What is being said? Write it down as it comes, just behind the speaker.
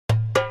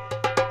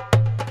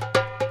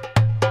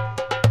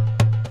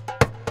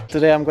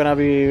today I'm gonna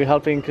be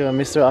helping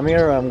Mr.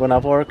 Amir. I'm gonna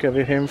work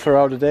with him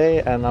throughout the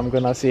day and I'm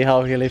gonna see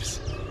how he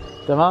lives.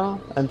 تمام؟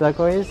 أنت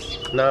كويس؟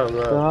 نعم.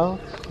 تمام؟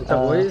 أنت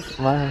كويس؟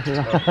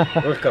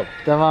 ويلكم.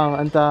 تمام.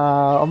 أنت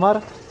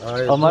عمر؟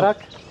 عمرك؟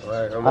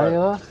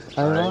 أيوه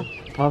أيوه.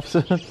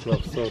 مبسوط؟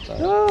 مبسوط.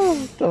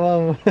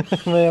 تمام.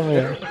 مية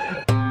مية.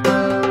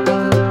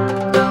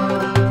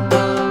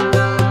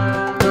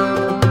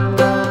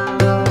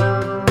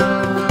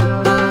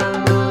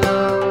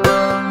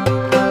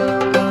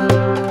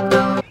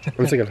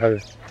 امسك الحبيب.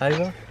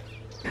 أيوه.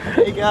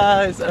 Hey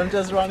guys, I'm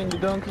just running the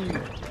donkey.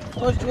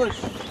 Push, push.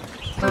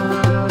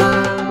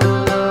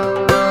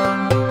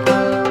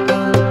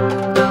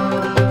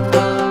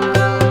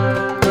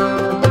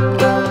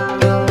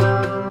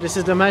 This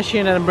is the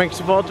machine that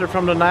brings water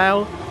from the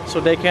Nile, so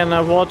they can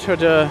water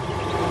the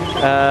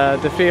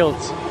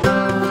fields.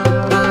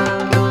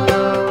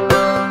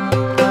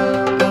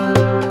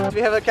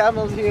 We have a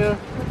camel here.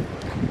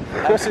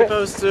 I'm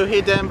supposed to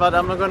hit them, but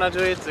I'm not gonna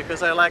do it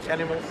because I like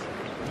animals.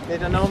 They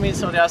don't know me,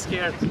 so they are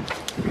scared.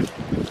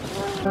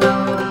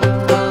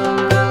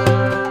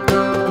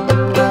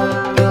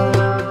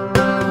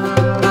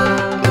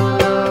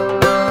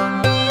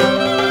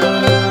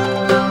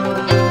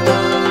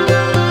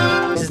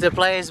 This is the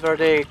place where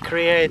they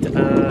create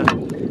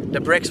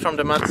the bricks from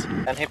the mud,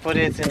 and he put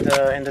it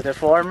into the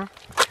form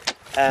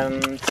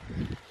and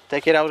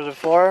take it out of the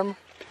form,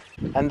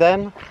 and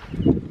then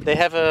they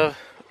have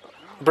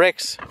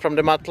bricks from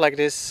the mud like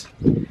this.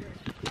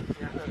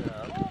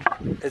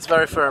 It's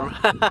very firm.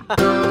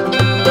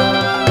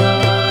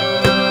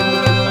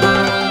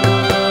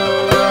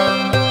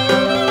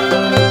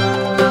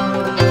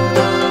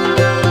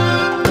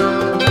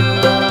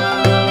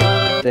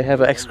 They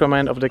have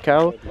excrement of the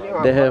cow,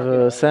 they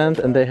have sand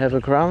and they have a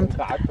ground,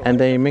 and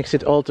they mix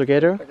it all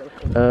together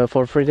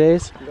for 3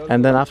 days,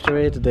 and then after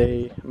it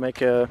they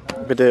make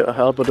with the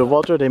help of the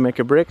water they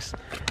make bricks.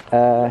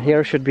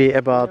 Here should be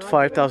about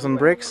 5,000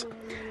 bricks,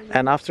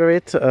 and after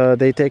it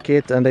they take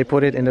it and they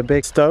put it in a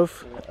big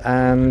stove,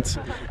 and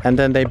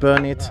then they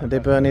burn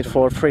it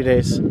for 3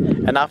 days,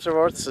 and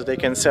afterwards they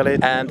can sell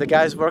it. And the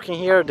guys working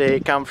here, they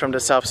come from the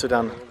South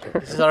Sudan.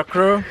 This is our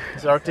crew,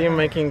 this is our team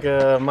making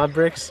mud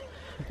bricks.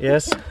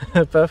 Yes,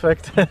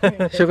 perfect.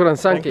 شكرا.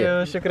 Thank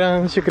you.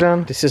 شكرا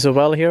شكرا. This is a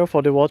well here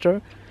for the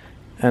water,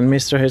 and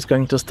Mr. is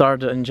going to start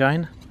the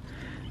engine.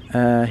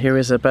 Here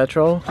is a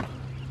petrol.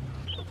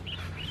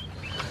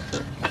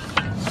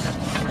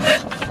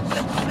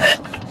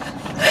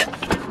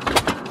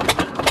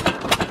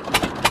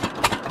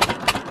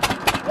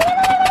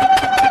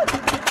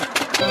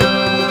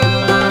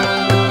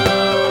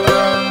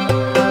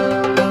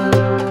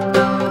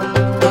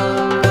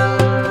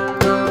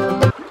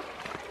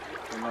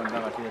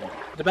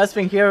 The best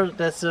thing here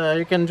is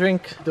you can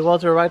drink the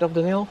water right off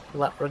the Nile,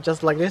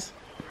 just like this.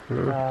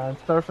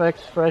 It's perfect,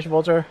 fresh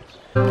water.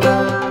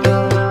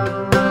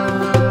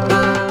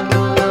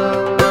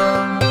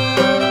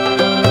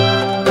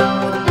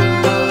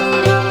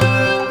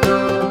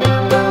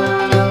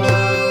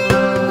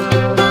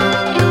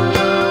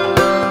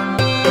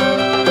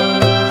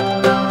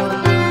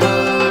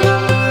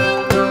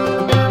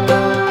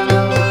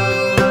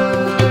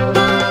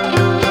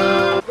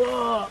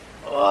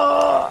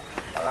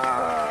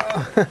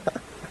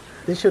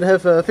 They should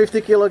have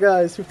 50 kilo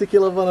guys, 50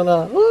 kilo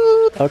banana.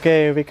 Woo!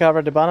 Okay, we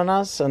covered the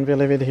bananas and we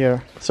leave it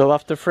here. So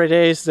after 3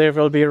 days they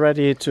will be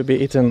ready to be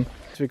eaten.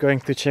 We're going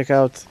to check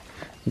out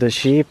the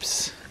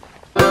sheeps.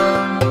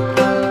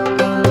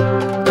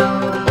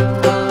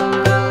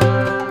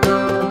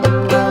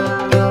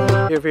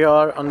 Here we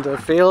are on the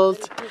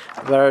field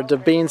where the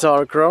beans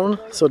are grown.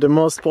 So the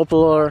most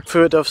popular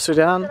food of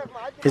Sudan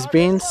is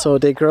beans, so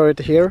they grow it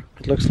here.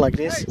 It looks like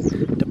this,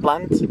 the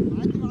plant.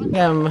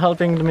 Yeah, I'm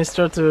helping the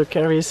mister to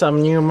carry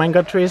some new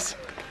mango trees,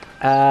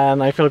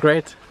 and I feel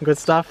great. Good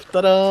stuff.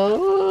 Ta-da!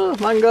 Ooh,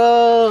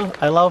 mango!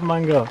 I love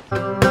mango.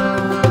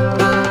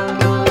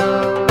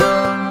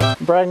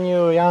 Brand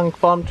new young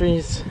palm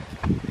trees.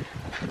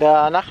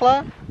 The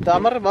nakhla, the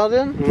amr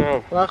baden?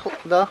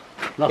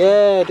 No.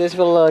 Yeah, this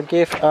will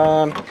give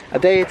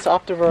dates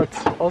afterwards.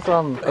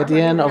 Awesome. At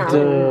the end of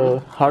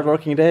the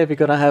hard-working day, we're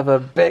gonna have a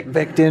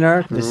big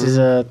dinner. This is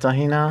a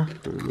tahina.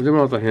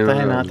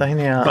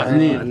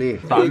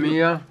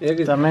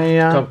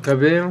 طعمية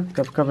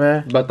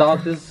كبكبة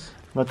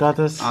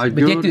بطاطس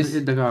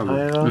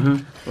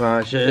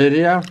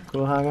شعيرية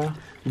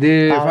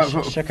دي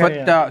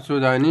فتة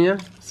سودانية.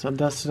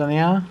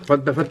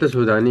 فتة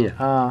سودانية.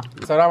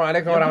 السلام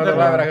عليكم ورحمة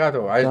الله وبركاته.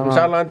 إن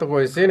شاء الله أنتم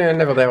كويسين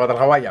هنا في ضيافة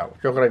الخواجة.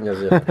 شكرا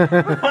جزيلا.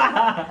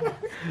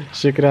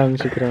 شكرا.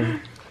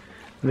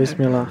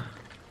 بسم الله.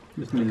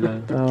 بسم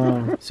الله.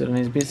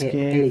 Sudanese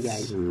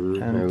biscuits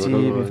and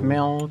tea with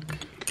milk.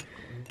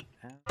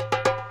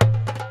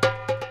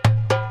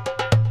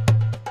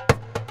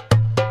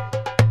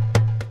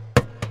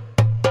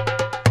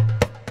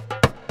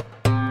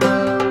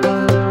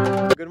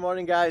 Good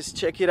morning guys,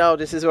 check it out.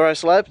 This is where I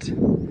slept,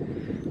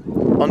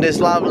 on this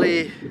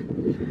lovely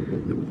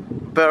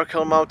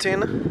Berkel mountain.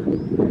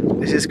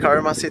 This is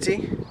Karima city,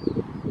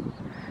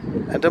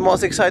 and the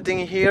most exciting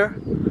here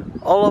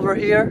all over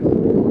here,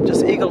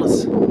 just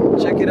eagles.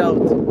 Check it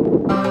out.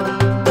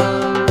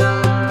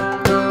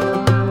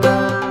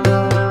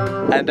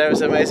 And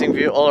there's amazing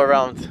view all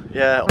around.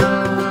 Yeah.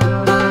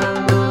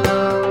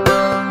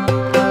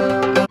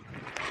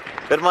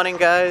 Good morning,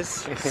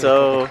 guys.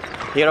 So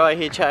here I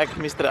hitchhike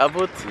Mr.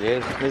 Abud.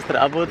 Yes. Mr.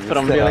 Abud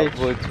from village.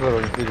 Abud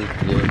from village.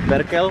 Yes.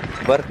 Berkel.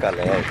 Berkel,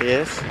 yes.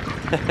 Yes.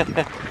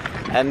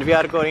 And we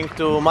are going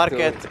to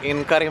market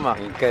in Karima.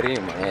 In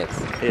Karima, yes.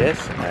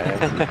 Yes.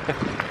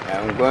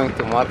 I'm going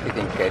to market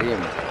in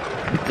Karima.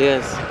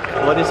 Yes.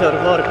 What is your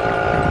work?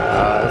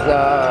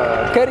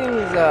 The Karim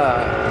is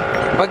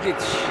a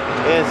baggage.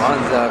 Yes. On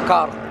the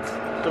cart.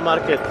 To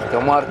market.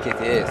 To market,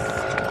 yes.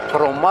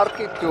 From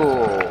market to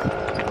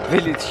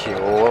village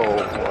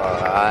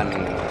and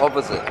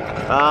opposite.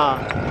 Ah,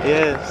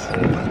 yes.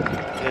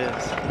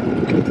 Yes.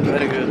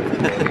 Very good.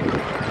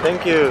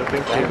 Thank you.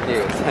 Thank you. Thank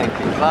you. Thank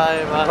you.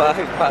 Bye. Bye.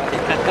 Bye. Bye.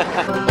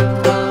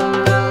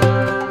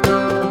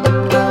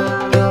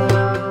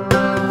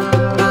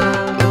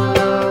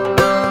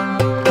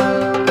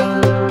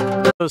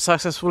 So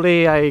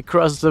successfully I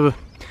crossed the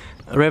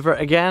river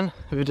again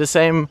with the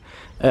same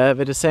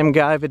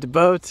guy with the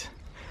boat,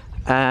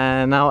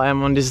 and now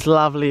I'm on this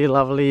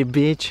lovely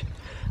beach.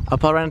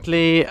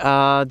 Apparently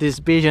this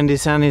beach and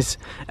this sand is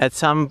at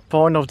some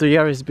point of the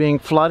year is being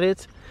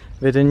flooded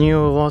with the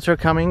new water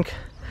coming.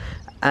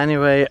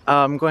 Anyway,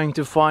 I'm going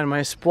to find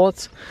my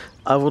spot.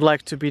 I would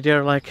like to be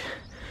there like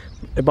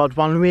about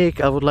 1 week.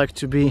 I would like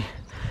to be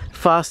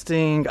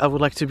fasting. I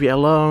would like to be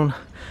alone.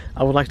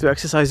 I would like to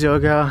exercise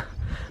yoga.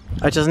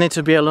 I just need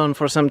to be alone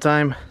for some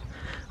time.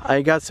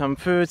 I got some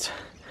food.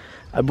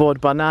 I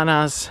bought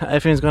bananas.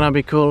 Everything's gonna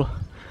be cool.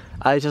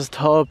 I just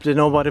hope that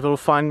nobody will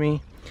find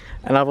me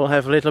and I will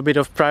have a little bit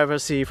of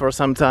privacy for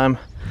some time.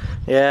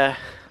 Yeah,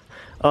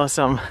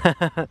 awesome.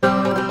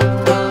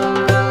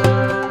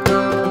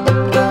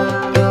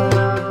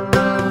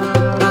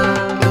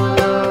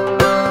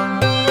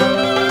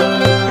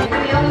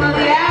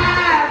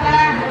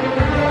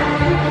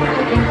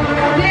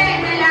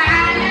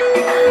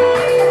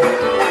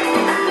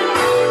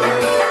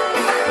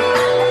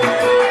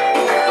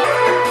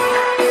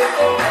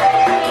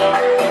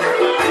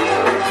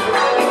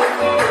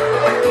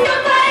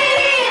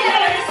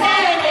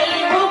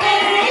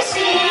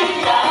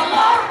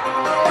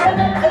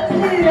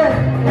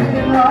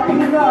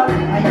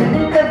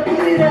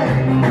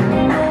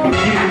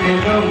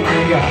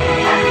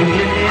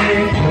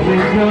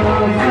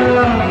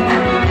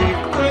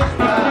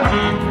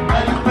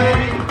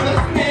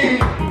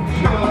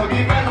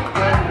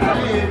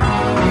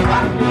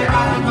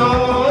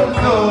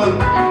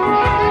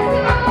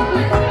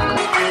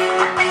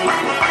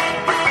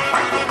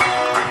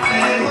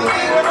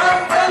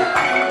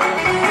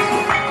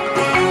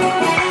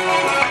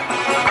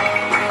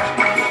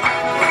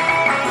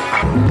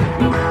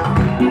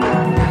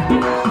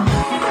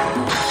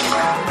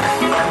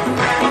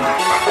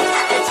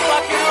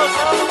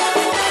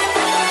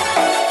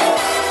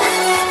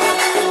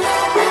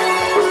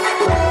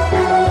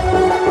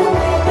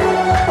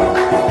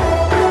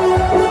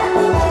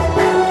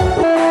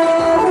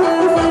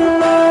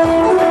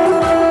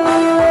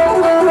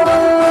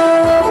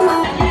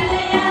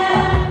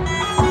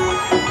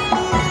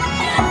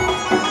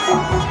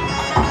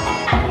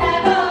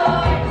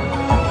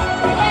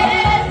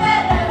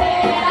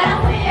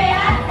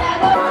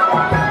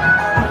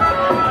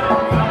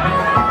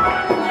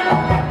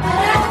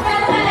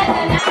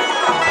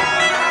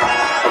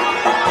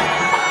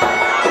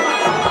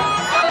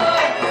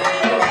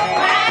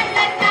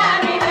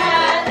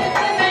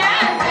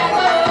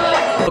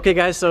 Okay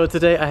guys, so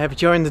today I have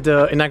joined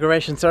the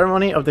inauguration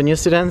ceremony of the new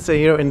students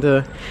here in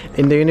the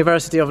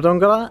University of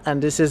Dongola,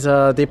 and this is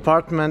a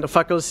department,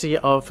 faculty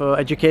of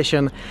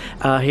education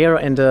here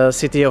in the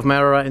city of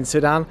Merowe in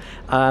Sudan,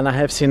 and I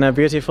have seen a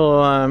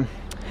beautiful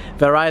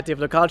variety of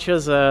the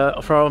cultures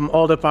from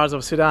all the parts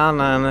of Sudan,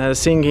 and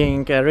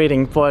singing,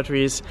 reading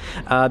poetries,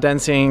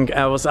 dancing.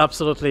 It was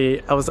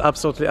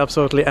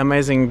absolutely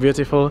amazing,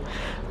 beautiful,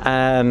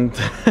 and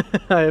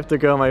I have to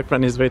go. My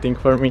friend is waiting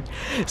for me,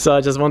 so I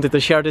just wanted to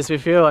share this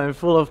with you. I'm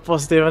full of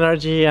positive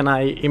energy, and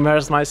I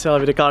immersed myself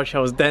with the culture.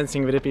 I was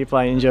dancing with the people.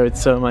 I enjoyed it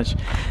so much.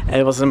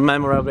 It was a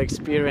memorable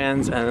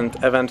experience and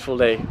eventful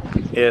day.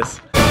 Yes.